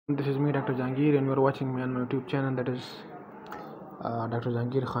This is me, Dr. Jahangir, and you are watching me on my YouTube channel, that is Dr.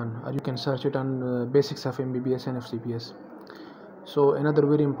 Jahangir Khan, or you can search it on Basics of MBBS and FCPS. So another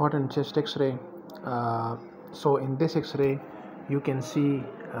very important chest X-ray. So in this X-ray, you can see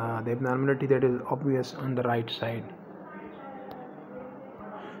the abnormality that is obvious on the right side.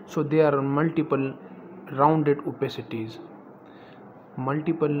 So there are multiple rounded opacities,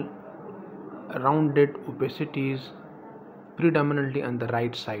 predominantly on the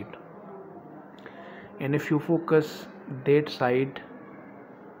right side. And if you focus that side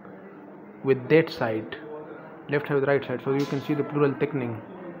with that side, left side with right side, so you can see the pleural thickening.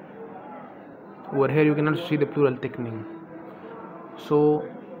 Over here you can also see the pleural thickening. So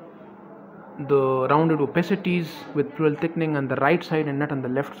the rounded opacities with pleural thickening on the right side and not on the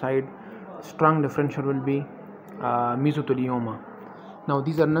left side, strong differential will be mesothelioma. Now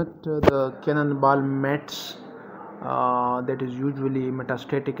these are not the cannonball mets that is usually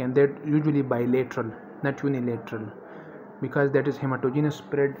metastatic, and they're usually bilateral, not unilateral, because that is hematogenous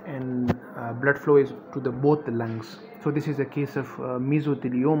spread and blood flow is to the both the lungs. So this is a case of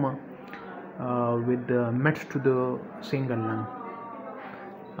mesothelioma with mets to the single lung.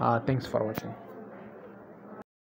 Thanks for watching.